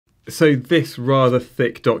So this rather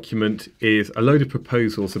thick document is a load of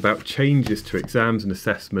proposals about changes to exams and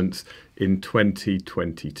assessments in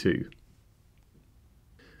 2022.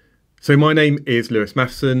 So my name is Lewis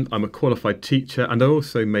Matheson. I'm a qualified teacher and I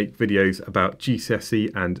also make videos about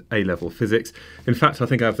GCSE and A Level physics. In fact, I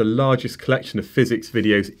think I have the largest collection of physics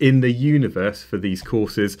videos in the universe for these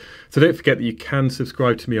courses. So don't forget that you can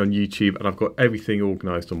subscribe to me on YouTube and I've got everything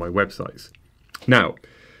organised on my websites. Now,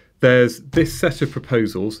 there's this set of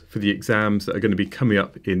proposals for the exams that are going to be coming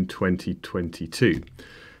up in 2022.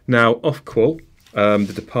 Now, Ofqual,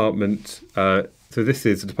 the department, so this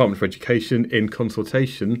is the Department for Education in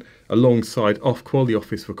consultation alongside Ofqual, the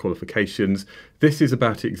Office for Qualifications. This is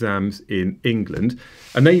about exams in England.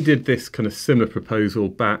 And they did this kind of similar proposal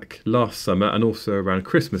back last summer and also around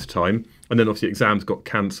Christmas time. And then obviously exams got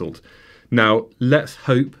cancelled. Now, let's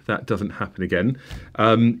hope that doesn't happen again.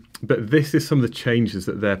 But this is some of the changes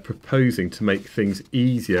that they're proposing to make things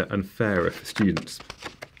easier and fairer for students.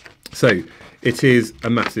 So it is a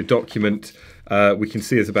massive document. We can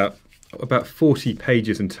see it's about 40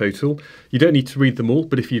 pages in total. You don't need to read them all,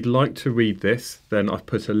 but if you'd like to read this, then I've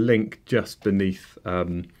put a link just beneath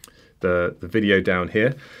the video down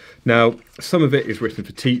here. Now, some of it is written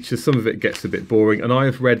for teachers, some of it gets a bit boring, and I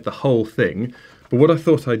have read the whole thing. But what I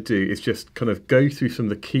thought I'd do is just kind of go through some of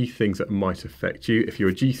the key things that might affect you if you're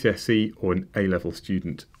a GCSE or an A-level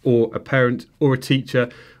student, or a parent or a teacher,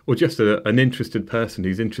 or just an interested person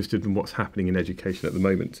who's interested in what's happening in education at the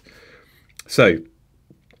moment. So,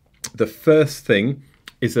 the first thing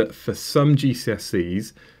is that for some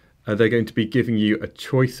GCSEs, they're going to be giving you a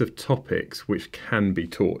choice of topics which can be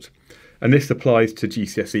taught. And this applies to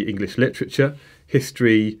GCSE English Literature,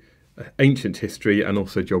 History, Ancient History, and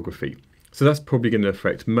also Geography. So that's probably going to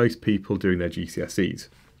affect most people doing their GCSEs.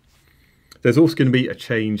 There's also going to be a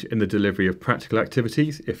change in the delivery of practical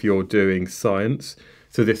activities if you're doing science.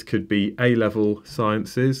 So this could be A-level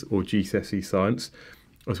sciences or GCSE science,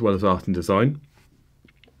 as well as art and design.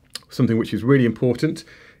 Something which is really important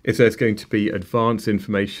is there's going to be advanced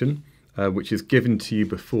information which is given to you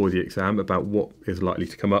before the exam about what is likely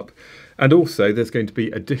to come up. And also there's going to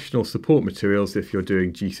be additional support materials if you're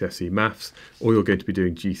doing GCSE maths or you're going to be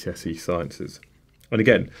doing GCSE sciences. And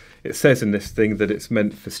again, it says in this thing that it's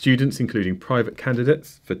meant for students, including private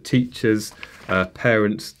candidates, for teachers,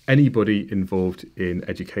 parents, anybody involved in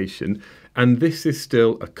education. And this is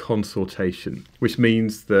still a consultation, which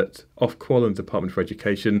means that Ofqual and Department for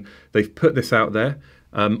Education, they've put this out there.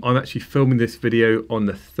 I'm actually filming this video on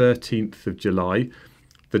the 13th of July.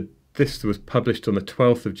 This was published on the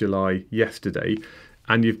 12th of July yesterday.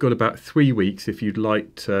 And you've got about 3 weeks if you'd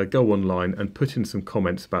like to go online and put in some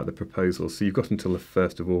comments about the proposal. So you've got until the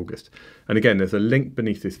 1st of August. And again, there's a link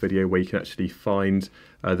beneath this video where you can actually find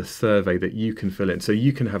the survey that you can fill in. So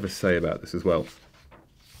you can have a say about this as well.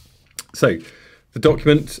 So the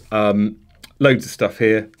document, loads of stuff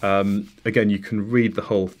here. Again, you can read the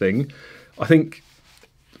whole thing. I think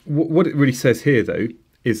what it really says here, though,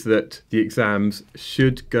 is that the exams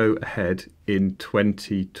should go ahead in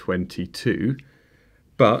 2022,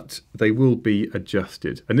 but they will be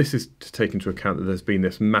adjusted. And this is to take into account that there's been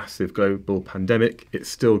this massive global pandemic. It's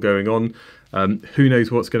still going on. Who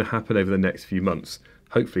knows what's going to happen over the next few months?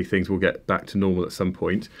 Hopefully things will get back to normal at some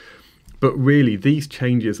point. But really, these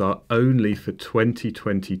changes are only for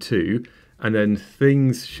 2022, and then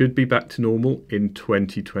things should be back to normal in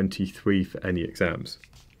 2023 for any exams.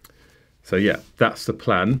 So yeah, that's the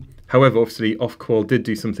plan. However, obviously, Ofqual did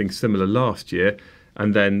do something similar last year,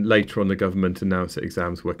 and then later on the government announced that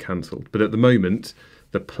exams were cancelled. But at the moment,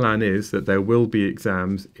 the plan is that there will be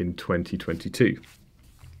exams in 2022,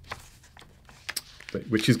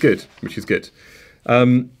 which is good,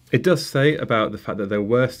 It does say about the fact that there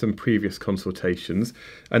were some previous consultations,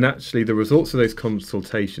 and actually the results of those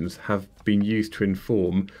consultations have been used to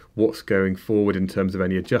inform what's going forward in terms of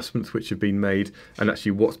any adjustments which have been made and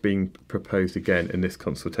actually what's being proposed again in this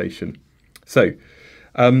consultation. So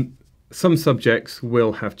some subjects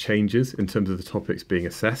will have changes in terms of the topics being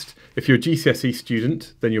assessed. If you're a GCSE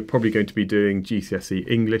student, then you're probably going to be doing GCSE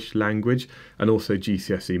English Language and also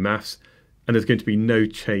GCSE Maths. And there's going to be no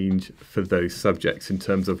change for those subjects in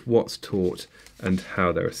terms of what's taught and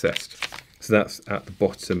how they're assessed. So that's at the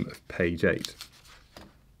bottom of page 8.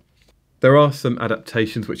 There are some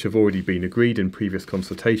adaptations which have already been agreed in previous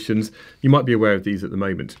consultations. You might be aware of these at the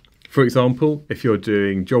moment. For example, if you're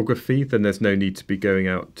doing geography, then there's no need to be going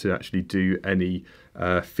out to actually do any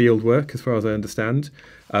field work, as far as I understand.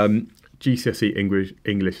 GCSE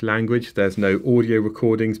English Language, there's no audio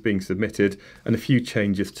recordings being submitted, and a few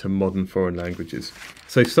changes to modern foreign languages.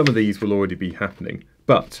 So some of these will already be happening.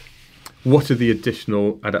 But what are the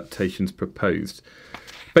additional adaptations proposed?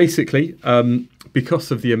 Basically,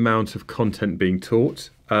 because of the amount of content being taught,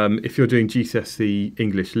 if you're doing GCSE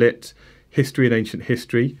English Lit, History and Ancient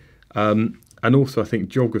History, and also I think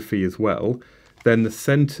Geography as well, then the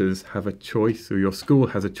centres have a choice, or your school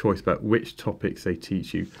has a choice about which topics they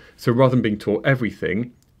teach you. So rather than being taught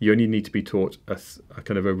everything, you only need to be taught a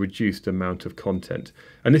kind of a reduced amount of content.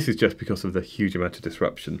 And this is just because of the huge amount of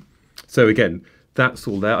disruption. So again, that's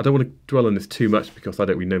all there. I don't want to dwell on this too much because I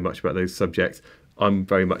don't really know much about those subjects. I'm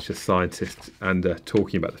very much a scientist and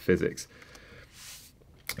talking about the physics.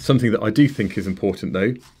 Something that I do think is important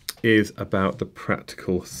though is about the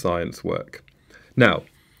practical science work. Now,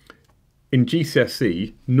 in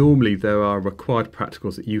GCSE, normally there are required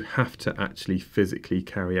practicals that you have to actually physically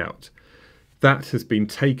carry out. That has been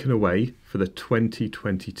taken away for the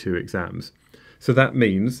 2022 exams. So that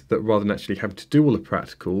means that rather than actually having to do all the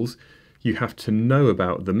practicals, you have to know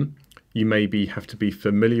about them. You maybe have to be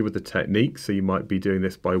familiar with the techniques, so you might be doing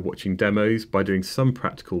this by watching demos, by doing some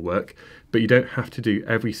practical work, but you don't have to do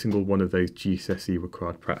every single one of those GCSE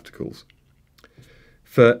required practicals.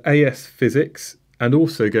 For AS Physics, and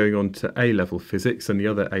also going on to A Level Physics and the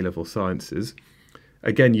other A Level Sciences,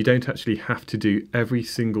 again, you don't actually have to do every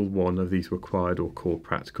single one of these required or core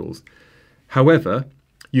practicals. However,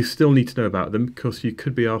 you still need to know about them because you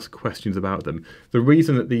could be asked questions about them. The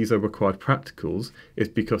reason that these are required practicals is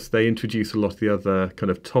because they introduce a lot of the other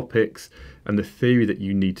kind of topics and the theory that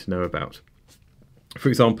you need to know about. For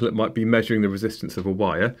example, it might be measuring the resistance of a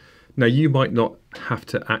wire. Now, you might not have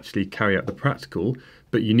to actually carry out the practical,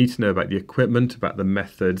 but you need to know about the equipment, about the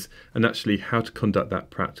methods, and actually how to conduct that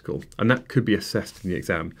practical. And that could be assessed in the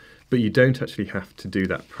exam, but you don't actually have to do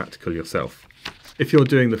that practical yourself. If you're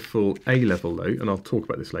doing the full A level though, and I'll talk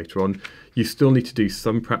about this later on, you still need to do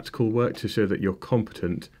some practical work to show that you're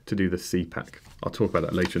competent to do the CPAC. I'll talk about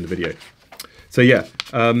that later in the video. So yeah,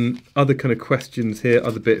 other kind of questions here,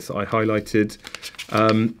 other bits that I highlighted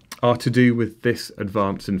are to do with this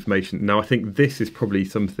advanced information. Now I think this is probably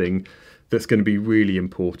something that's going to be really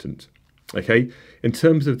important. Okay, in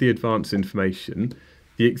terms of the advanced information,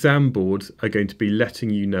 the exam boards are going to be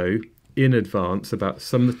letting you know in advance about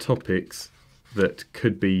some of the topics that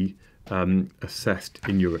could be assessed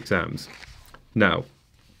in your exams. Now,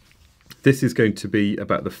 this is going to be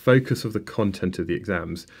about the focus of the content of the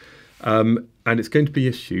exams, and it's going to be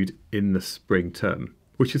issued in the spring term,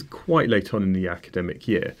 which is quite late on in the academic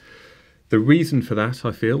year. The reason for that,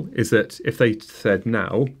 I feel, is that if they said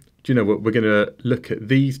now, do you know what, we're going to look at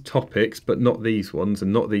these topics, but not these ones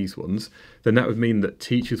and not these ones, then that would mean that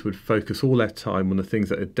teachers would focus all their time on the things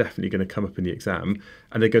that are definitely going to come up in the exam,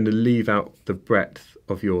 and they're going to leave out the breadth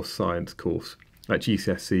of your science course at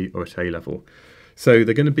GCSE or at A level. So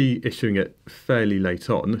they're going to be issuing it fairly late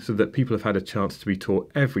on so that people have had a chance to be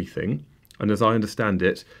taught everything. And as I understand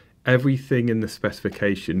it, everything in the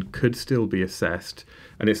specification could still be assessed,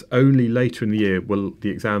 and it's only later in the year will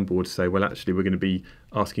the exam board say, well, actually, we're going to be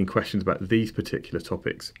asking questions about these particular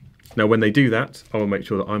topics. Now, when they do that, I will make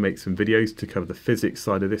sure that I make some videos to cover the physics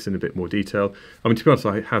side of this in a bit more detail. I mean, to be honest,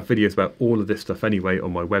 I have videos about all of this stuff anyway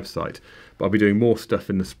on my website, but I'll be doing more stuff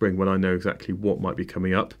in the spring when I know exactly what might be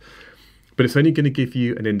coming up. But it's only going to give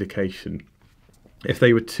you an indication. If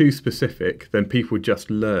they were too specific, then people would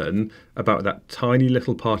just learn about that tiny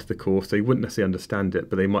little part of the course. They wouldn't necessarily understand it,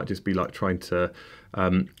 but they might just be like trying to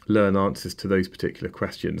learn answers to those particular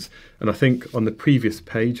questions. And I think on the previous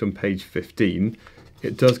page, on page 15,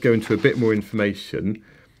 it does go into a bit more information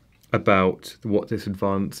about what the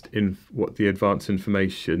advanced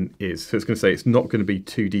information is. So it's going to say it's not going to be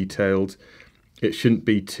too detailed. It shouldn't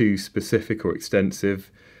be too specific or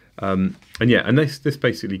extensive. And this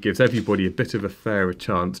basically gives everybody a bit of a fairer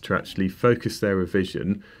chance to actually focus their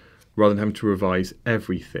revision rather than having to revise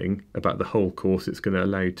everything about the whole course. It's going to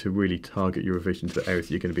allow you to really target your revision to the areas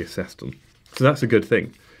that you're going to be assessed on. So that's a good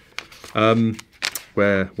thing.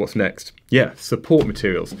 What's next? Yeah, support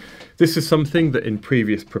materials. This is something that in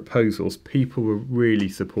previous proposals people were really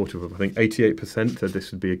supportive of. I think 88% said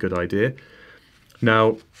this would be a good idea.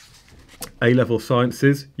 Now, A-level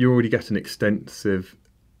sciences, you already get an extensive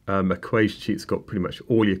equation sheet's got pretty much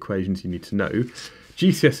all the equations you need to know.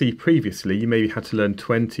 GCSE previously, you maybe had to learn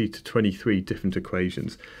 20 to 23 different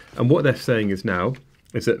equations. And what they're saying is now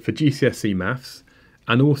is that for GCSE maths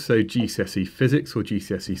and also GCSE physics or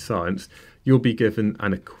GCSE science, you'll be given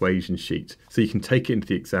an equation sheet. So you can take it into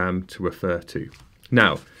the exam to refer to.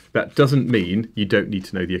 Now, that doesn't mean you don't need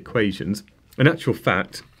to know the equations. In actual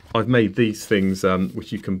fact, I've made these things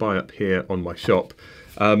which you can buy up here on my shop.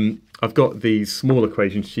 I've got these small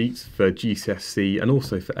equation sheets for GCSE and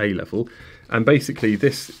also for A Level, and basically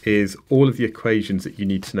this is all of the equations that you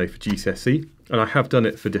need to know for GCSE, and I have done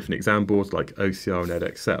it for different exam boards like OCR and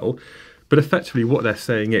EdXL, but effectively what they're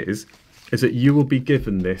saying is that you will be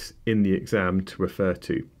given this in the exam to refer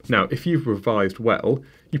to. Now, if you've revised well,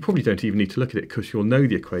 you probably don't even need to look at it because you'll know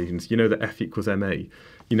the equations. You know that F equals ma.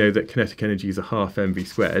 You know that kinetic energy is a half mv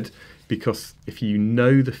squared, because if you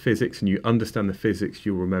know the physics and you understand the physics,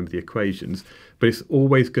 you'll remember the equations. But it's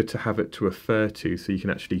always good to have it to refer to so you can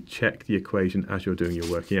actually check the equation as you're doing your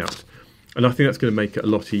working out. And I think that's going to make it a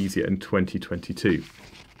lot easier in 2022.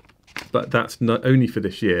 But that's not only for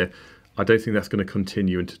this year. I don't think that's going to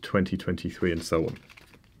continue into 2023 and so on.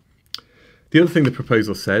 The other thing the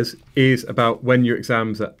proposal says is about when your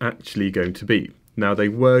exams are actually going to be. Now, they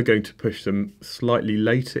were going to push them slightly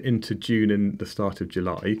later into June and the start of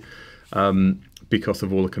July because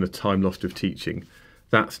of all the kind of time lost of teaching.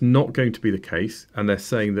 That's not going to be the case, and they're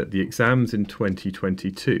saying that the exams in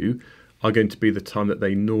 2022 are going to be the time that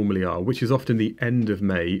they normally are, which is often the end of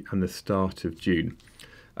May and the start of June.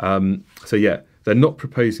 So yeah, they're not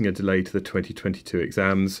proposing a delay to the 2022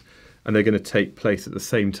 exams, and they're going to take place at the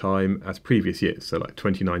same time as previous years, so like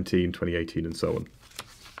 2019, 2018 and so on.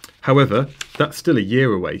 However, that's still a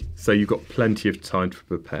year away, so you've got plenty of time to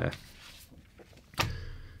prepare.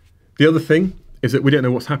 The other thing is that we don't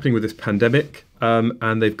know what's happening with this pandemic,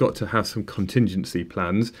 and they've got to have some contingency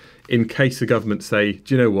plans in case the government say,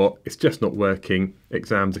 do you know what, it's just not working,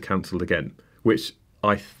 exams are cancelled again, which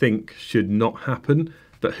I think should not happen,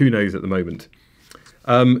 but who knows at the moment.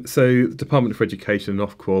 So the Department for Education and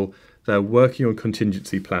Ofqual, they're working on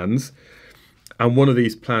contingency plans. And one of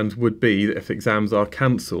these plans would be that if exams are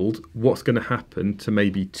cancelled, what's going to happen to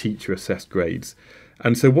maybe teacher assessed grades.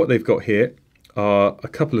 And so what they've got here are a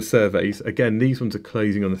couple of surveys. Again, these ones are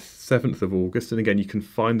closing on the 7th of August. And again, you can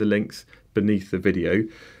find the links beneath the video.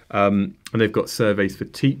 And they've got surveys for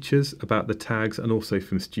teachers about the tags and also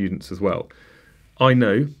from students as well. I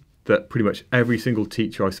know that pretty much every single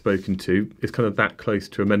teacher I've spoken to is kind of that close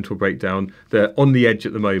to a mental breakdown. They're on the edge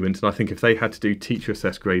at the moment, and I think if they had to do teacher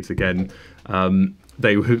assessed grades again,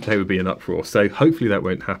 they would be in uproar. So hopefully that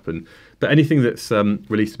won't happen. But anything that's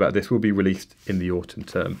released about this will be released in the autumn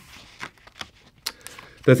term.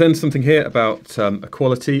 There's then something here about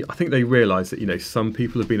equality. I think they realise that, you know, some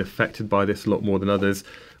people have been affected by this a lot more than others.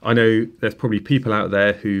 I know there's probably people out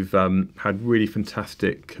there who've had really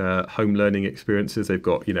fantastic home learning experiences. They've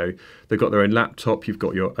got, you know, they've got their own laptop. You've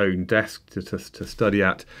got your own desk to study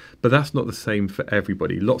at. But that's not the same for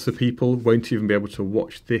everybody. Lots of people won't even be able to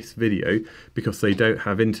watch this video because they don't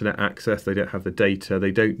have internet access. They don't have the data.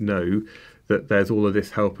 They don't know that there's all of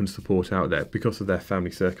this help and support out there because of their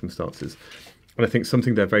family circumstances. And I think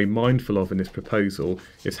something they're very mindful of in this proposal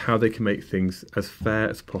is how they can make things as fair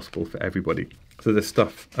as possible for everybody. So there's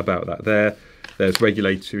stuff about that there. There's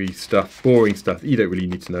regulatory stuff, boring stuff that you don't really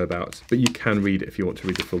need to know about, but you can read it if you want to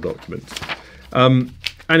read the full document.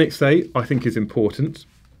 Annex A, I think, is important.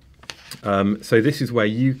 So this is where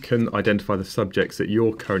you can identify the subjects that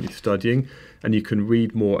you're currently studying, and you can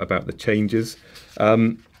read more about the changes.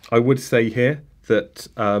 I would say here that,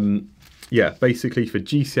 yeah, basically for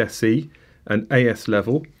GCSE and AS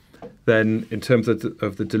level, then in terms of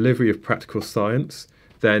the delivery of practical science,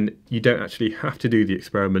 then you don't actually have to do the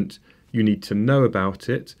experiment. You need to know about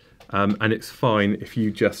it, and it's fine if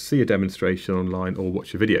you just see a demonstration online or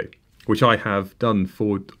watch a video, which I have done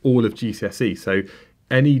for all of GCSE. So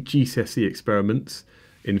any GCSE experiments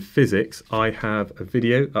in physics, I have a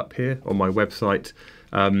video up here on my website,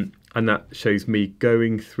 and that shows me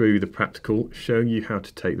going through the practical, showing you how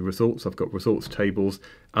to take the results. I've got results tables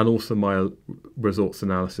and also my results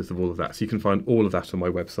analysis of all of that. So you can find all of that on my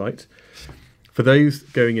website. For those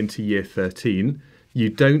going into year 13, you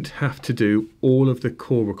don't have to do all of the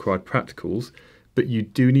core required practicals, but you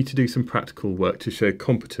do need to do some practical work to show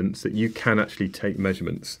competence that you can actually take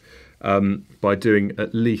measurements by doing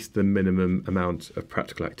at least the minimum amount of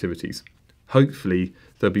practical activities. Hopefully,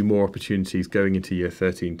 there'll be more opportunities going into year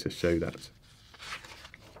 13 to show that.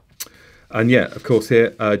 And yeah, of course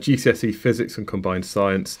here, GCSE Physics and Combined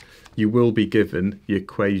Science, you will be given the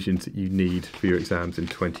equations that you need for your exams in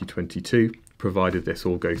 2022, provided this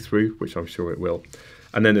all goes through, which I'm sure it will.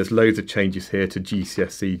 And then there's loads of changes here to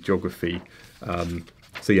GCSE Geography.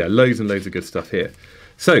 So yeah, loads and loads of good stuff here.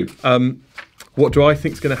 So what do I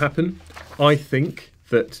think is going to happen? I think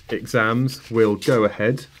that exams will go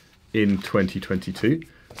ahead in 2022.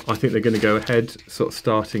 I think they're going to go ahead sort of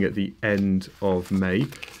starting at the end of May.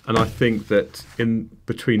 And I think that in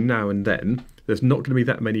between now and then, there's not going to be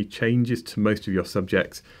that many changes to most of your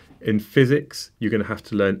subjects. In physics, you're going to have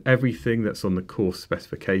to learn everything that's on the course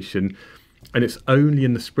specification, and it's only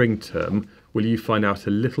in the spring term will you find out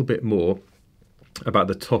a little bit more about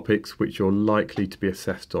the topics which you're likely to be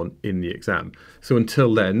assessed on in the exam. So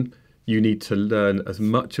until then, you need to learn as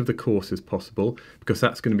much of the course as possible, because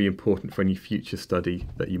that's going to be important for any future study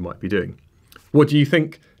that you might be doing. What do you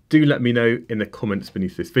think? Do let me know in the comments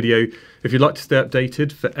beneath this video. If you'd like to stay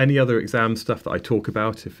updated for any other exam stuff that I talk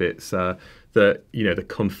about, if it's the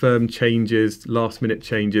confirmed changes, last minute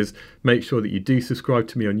changes, make sure that you do subscribe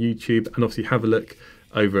to me on YouTube, and obviously have a look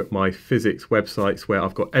over at my physics websites where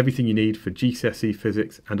I've got everything you need for GCSE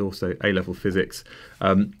physics and also A-level physics.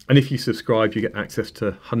 And if you subscribe, you get access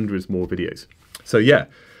to hundreds more videos. So yeah,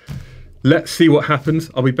 let's see what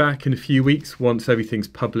happens. I'll be back in a few weeks once everything's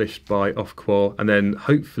published by Ofqual, and then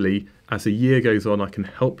hopefully as the year goes on, I can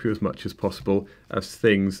help you as much as possible as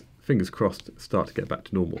things, fingers crossed, start to get back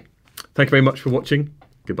to normal. Thank you very much for watching.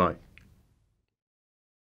 Goodbye.